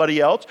to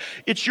somebody else.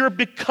 It's your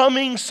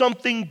becoming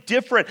something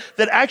different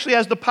that actually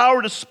has the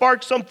power to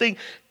spark something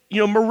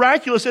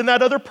miraculous in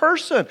that other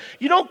person.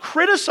 You don't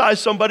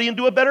criticize somebody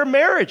into a better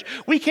marriage.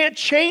 We can't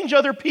change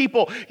other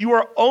people. You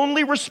are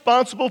only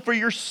responsible for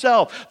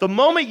yourself. The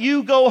moment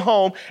you go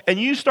home and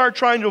you start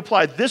trying to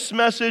apply this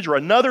message or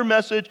another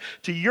message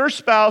to your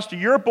spouse, to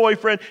your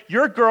boyfriend,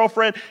 your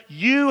girlfriend,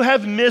 you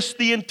have missed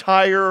the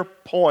entire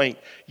point.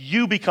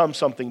 You become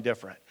something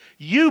different.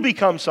 You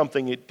become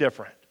something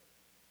different.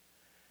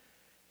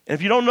 And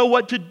if you don't know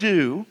what to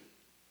do,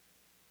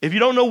 if you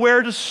don't know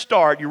where to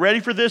start, you ready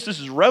for this? This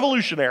is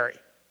revolutionary.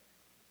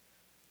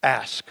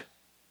 Ask.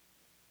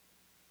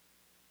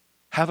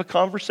 Have a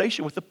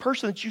conversation with the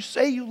person that you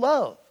say you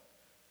love.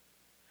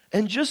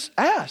 And just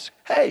ask,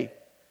 hey,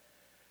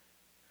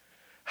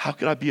 how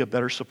could I be a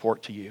better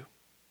support to you?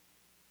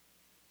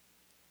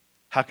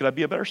 How could I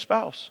be a better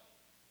spouse?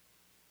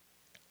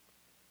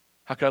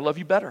 How could I love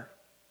you better?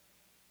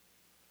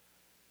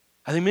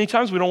 I think many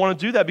times we don't want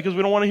to do that because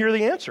we don't want to hear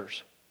the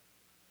answers.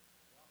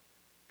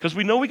 Because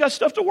we know we got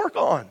stuff to work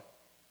on.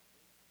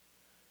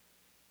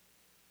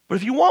 But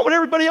if you want what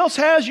everybody else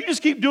has, you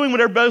just keep doing what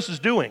everybody else is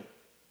doing.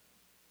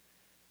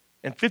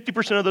 And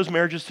 50% of those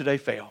marriages today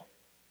fail.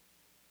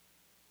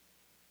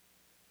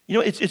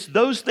 It's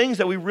those things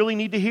that we really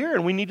need to hear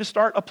and we need to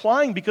start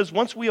applying, because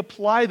once we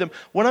apply them,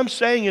 what I'm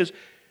saying is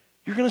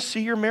you're going to see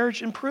your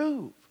marriage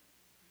improve.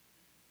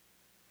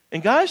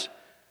 And guys,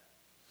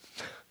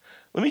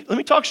 let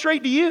me talk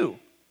straight to you.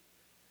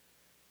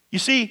 You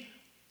see,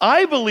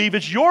 I believe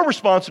it's your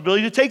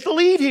responsibility to take the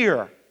lead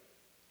here.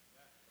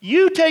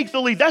 You take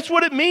the lead. That's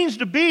what it means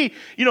to be,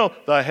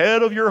 the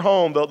head of your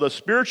home, the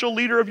spiritual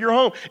leader of your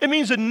home. It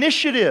means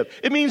initiative.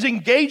 It means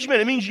engagement.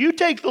 It means you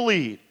take the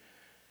lead.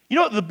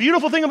 The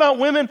beautiful thing about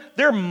women,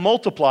 they're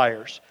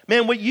multipliers.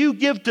 Man, what you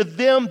give to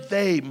them,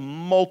 they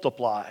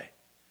multiply.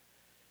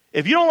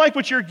 If you don't like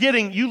what you're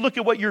getting, you look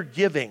at what you're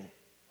giving.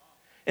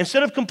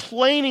 Instead of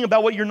complaining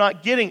about what you're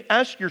not getting,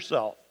 ask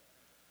yourself,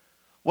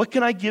 what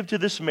can I give to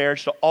this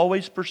marriage to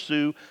always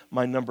pursue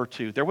my number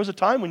two? There was a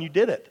time when you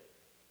did it.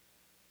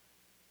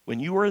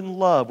 When you were in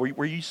love,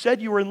 where you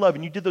said you were in love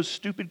and you did those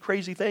stupid,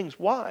 crazy things.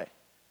 Why?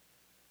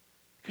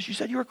 Because you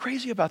said you were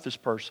crazy about this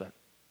person.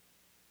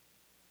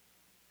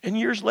 And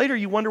years later,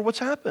 you wonder what's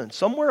happened.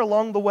 Somewhere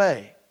along the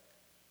way,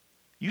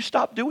 you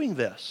stopped doing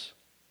this.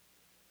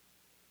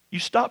 You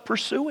stopped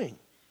pursuing.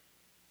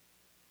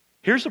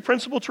 Here's the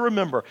principle to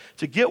remember.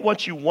 To get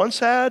what you once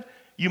had,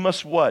 you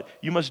must what?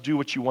 You must do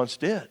what you once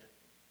did.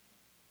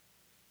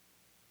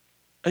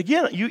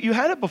 Again, you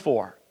had it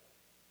before.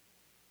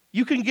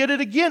 You can get it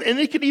again, and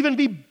it can even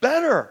be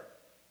better.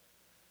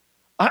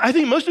 I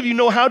think most of you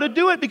know how to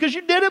do it because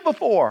you did it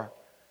before.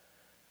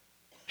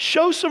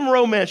 Show some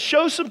romance,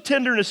 show some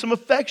tenderness, some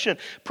affection.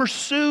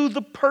 Pursue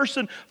the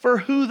person for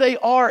who they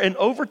are, and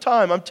over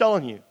time, I'm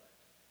telling you,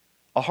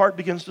 a heart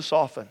begins to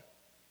soften.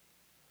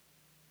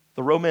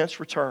 The romance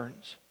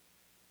returns.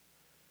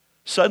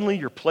 Suddenly,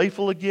 you're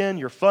playful again,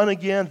 you're fun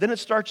again, then it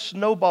starts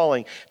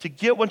snowballing. To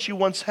get what you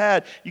once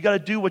had, you got to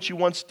do what you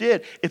once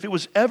did. If it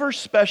was ever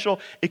special,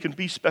 it can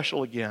be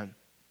special again.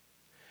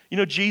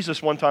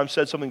 Jesus one time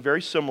said something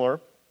very similar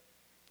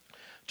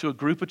to a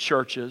group of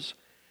churches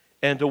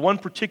and to one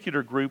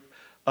particular group,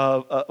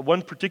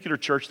 one particular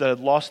church that had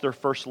lost their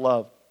first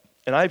love.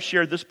 And I've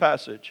shared this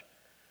passage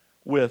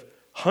with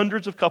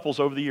hundreds of couples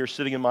over the years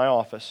sitting in my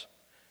office.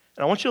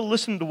 And I want you to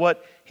listen to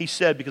what he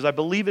said because I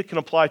believe it can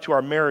apply to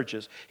our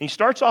marriages. And he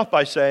starts off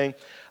by saying,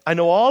 I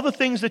know all the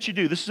things that you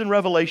do. This is in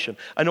Revelation.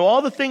 I know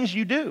all the things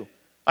you do.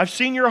 I've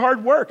seen your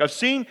hard work. I've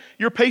seen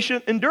your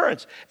patient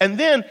endurance. And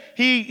then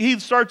he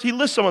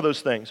lists some of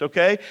those things,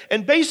 okay?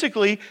 And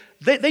basically,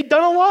 they've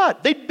done a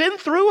lot. They've been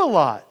through a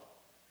lot.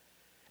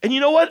 And you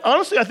know what?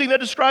 Honestly, I think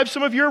that describes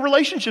some of your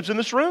relationships in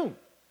this room.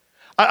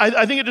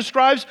 I think it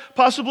describes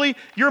possibly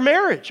your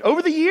marriage.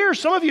 Over the years,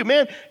 some of you,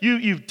 man,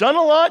 you've done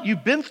a lot,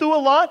 you've been through a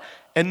lot,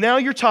 and now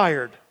you're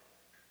tired.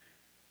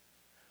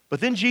 But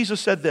then Jesus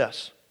said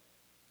this,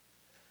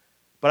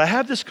 but I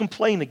have this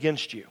complaint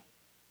against you.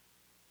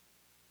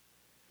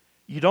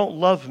 You don't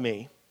love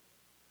me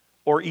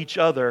or each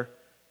other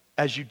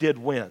as you did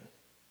when?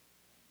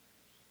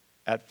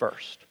 At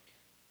first.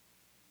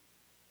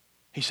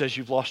 He says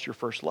you've lost your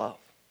first love.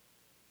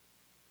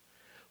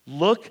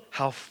 Look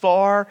how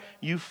far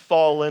you've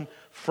fallen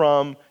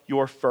from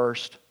your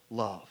first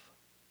love.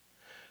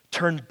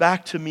 Turn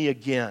back to me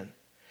again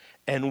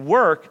and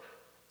work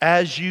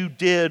as you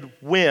did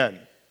when?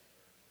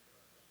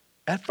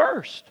 At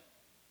first.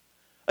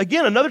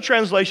 Again, another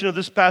translation of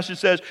this passage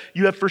says,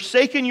 you have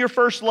forsaken your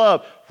first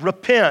love.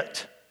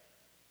 Repent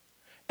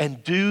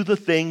and do the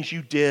things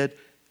you did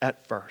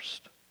at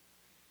first.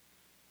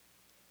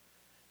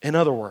 In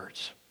other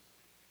words,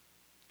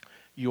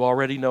 you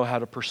already know how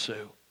to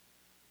pursue.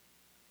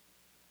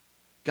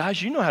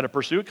 Guys, you know how to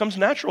pursue. It comes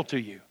natural to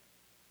you.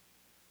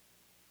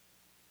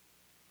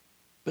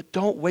 But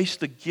don't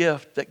waste the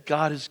gift that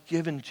God has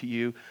given to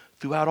you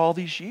throughout all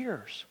these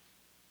years.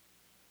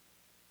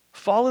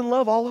 Fall in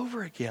love all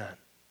over again.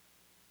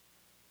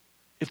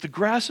 If the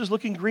grass is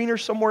looking greener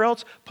somewhere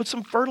else, put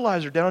some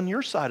fertilizer down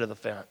your side of the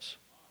fence.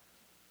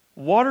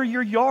 Water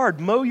your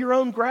yard, mow your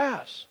own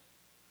grass.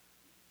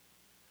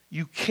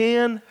 You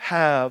can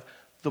have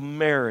the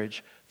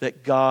marriage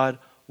that God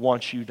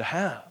wants you to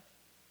have.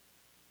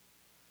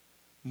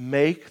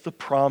 Make the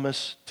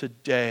promise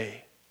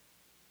today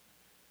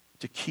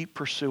to keep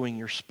pursuing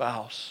your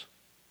spouse.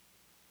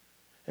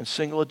 And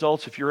single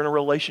adults, if you're in a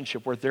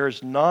relationship where there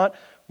is not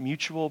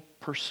mutual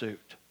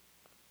pursuit,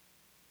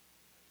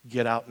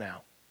 get out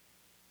now.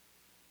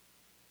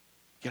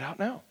 Get out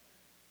now.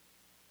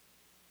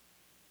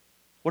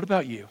 What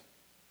about you?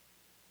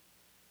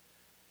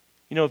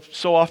 You know,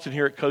 so often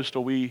here at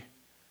Coastal,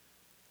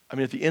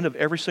 at the end of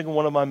every single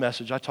one of my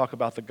messages, I talk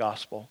about the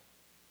gospel.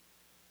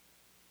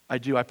 I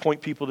do. I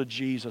point people to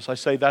Jesus. I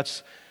say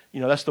that's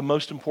the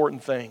most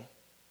important thing.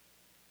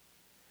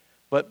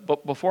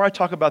 But before I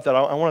talk about that,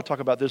 I want to talk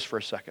about this for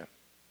a second.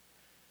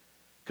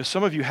 Because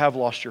some of you have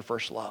lost your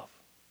first love.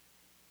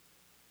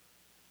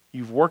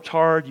 You've worked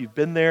hard, you've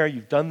been there,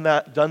 you've done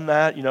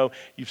that,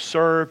 you've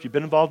served, you've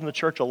been involved in the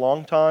church a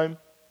long time.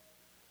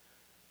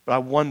 But I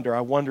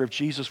wonder if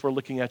Jesus were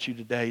looking at you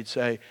today, he'd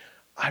say,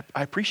 I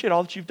appreciate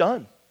all that you've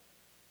done.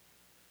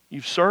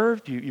 You've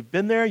served, you've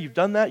been there, you've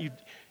done that,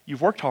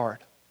 you've worked hard.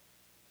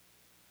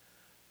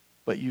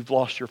 But you've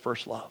lost your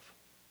first love.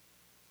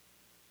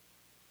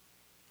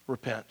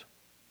 Repent.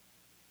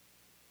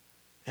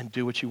 And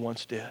do what you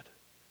once did.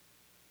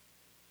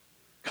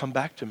 Come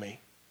back to me.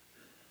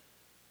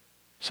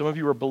 Some of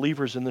you are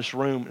believers in this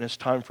room, and it's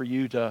time for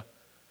you to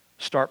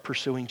start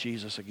pursuing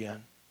Jesus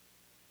again.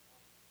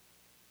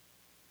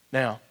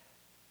 Now,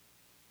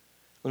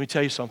 let me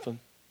tell you something.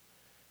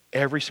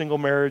 Every single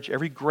marriage,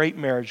 every great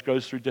marriage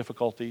goes through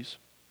difficulties.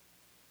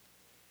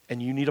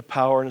 And you need a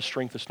power and a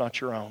strength that's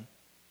not your own.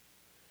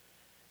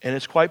 And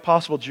it's quite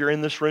possible that you're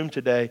in this room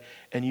today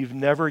and you've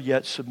never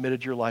yet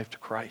submitted your life to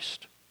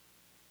Christ.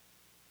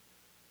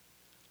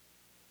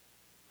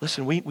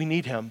 Listen, we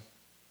need Him.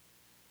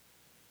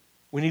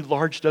 We need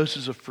large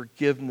doses of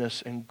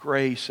forgiveness and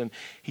grace, and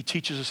He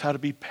teaches us how to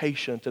be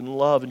patient and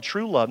love and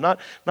true love,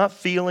 not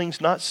feelings,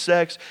 not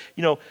sex.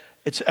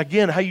 It's,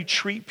 again, how you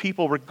treat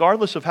people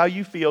regardless of how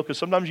you feel, because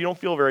sometimes you don't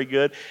feel very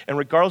good, and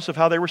regardless of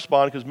how they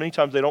respond, because many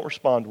times they don't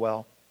respond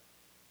well.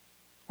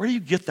 Where do you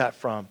get that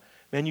from?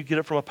 Man, you get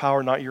it from a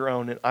power not your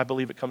own, and I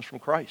believe it comes from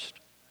Christ.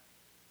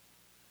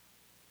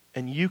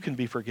 And you can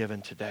be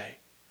forgiven today.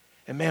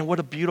 And man, what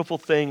a beautiful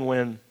thing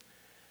when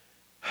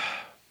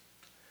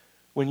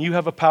you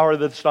have a power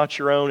that's not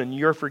your own and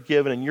you're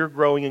forgiven and you're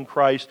growing in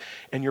Christ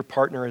and your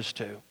partner is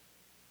too.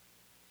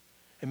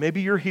 And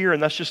maybe you're here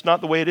and that's just not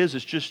the way it is.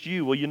 It's just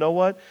you. Well, you know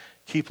what?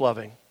 Keep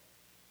loving.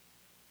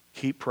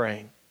 Keep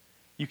praying.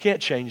 You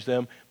can't change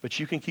them, but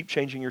you can keep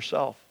changing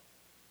yourself.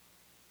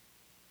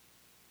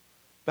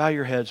 Bow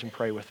your heads and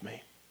pray with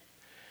me.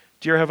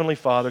 Dear Heavenly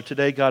Father,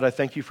 today, God, I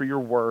thank you for your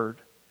word.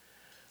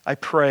 I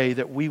pray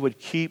that we would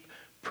keep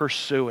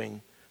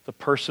pursuing the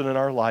person in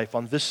our life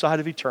on this side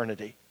of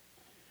eternity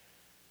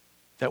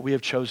that we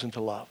have chosen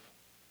to love.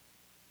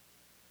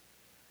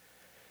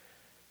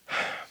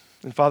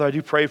 And Father, I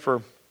do pray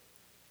for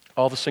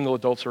all the single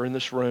adults who are in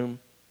this room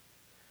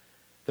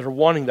that are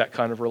wanting that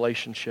kind of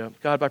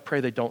relationship. God, I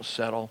pray they don't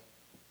settle.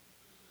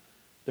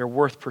 They're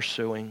worth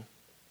pursuing.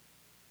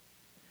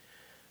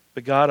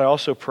 But God, I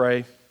also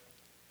pray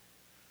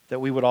that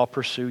we would all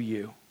pursue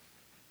you.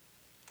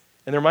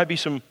 And there might be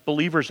some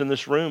believers in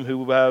this room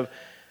who have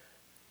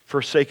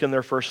forsaken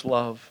their first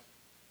love.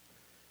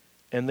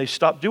 And they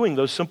stopped doing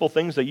those simple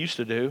things they used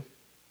to do.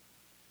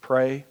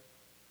 Pray,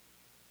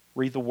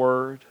 read the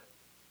Word,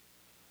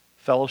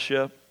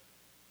 fellowship.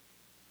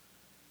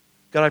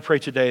 God, I pray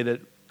today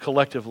that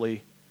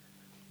collectively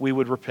we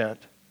would repent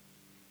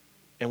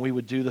and we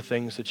would do the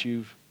things that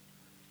you've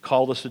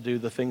called us to do,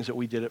 the things that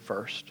we did at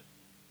first.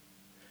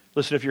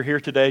 Listen, if you're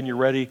here today and you're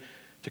ready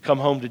to come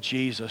home to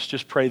Jesus,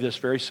 just pray this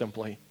very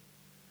simply.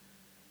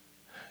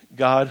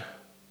 God,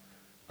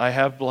 I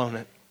have blown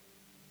it.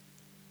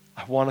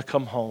 I want to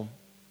come home.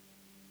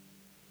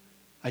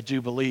 I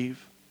do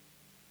believe.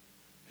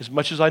 As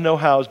much as I know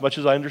how, as much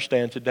as I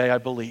understand, today I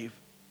believe.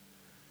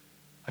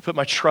 I put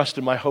my trust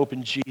and my hope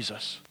in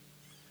Jesus.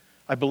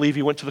 I believe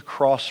He went to the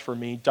cross for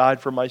me,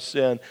 died for my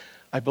sin.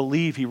 I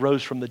believe He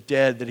rose from the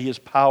dead, that He has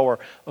power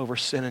over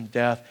sin and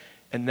death.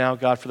 And now,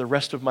 God, for the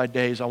rest of my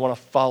days, I want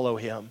to follow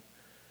Him.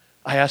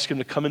 I ask Him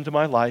to come into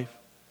my life,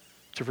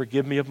 to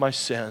forgive me of my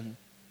sin.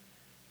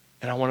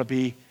 And I want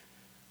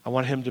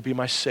Him to be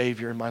my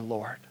Savior and my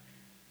Lord.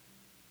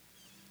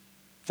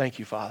 Thank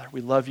you, Father.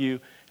 We love you,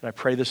 And I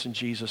pray this in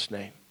Jesus'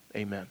 name.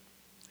 Amen.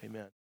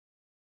 Amen.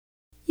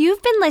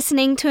 You've been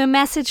listening to a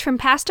message from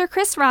Pastor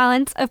Chris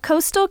Rollins of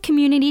Coastal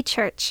Community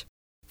Church.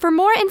 For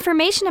more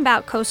information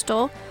about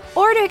Coastal,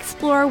 or to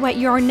explore what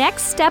your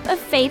next step of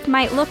faith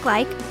might look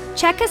like,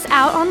 check us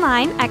out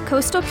online at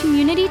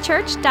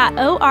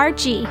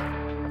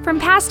coastalcommunitychurch.org. From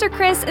Pastor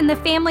Chris and the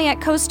family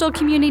at Coastal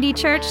Community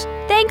Church,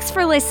 thanks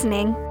for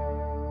listening.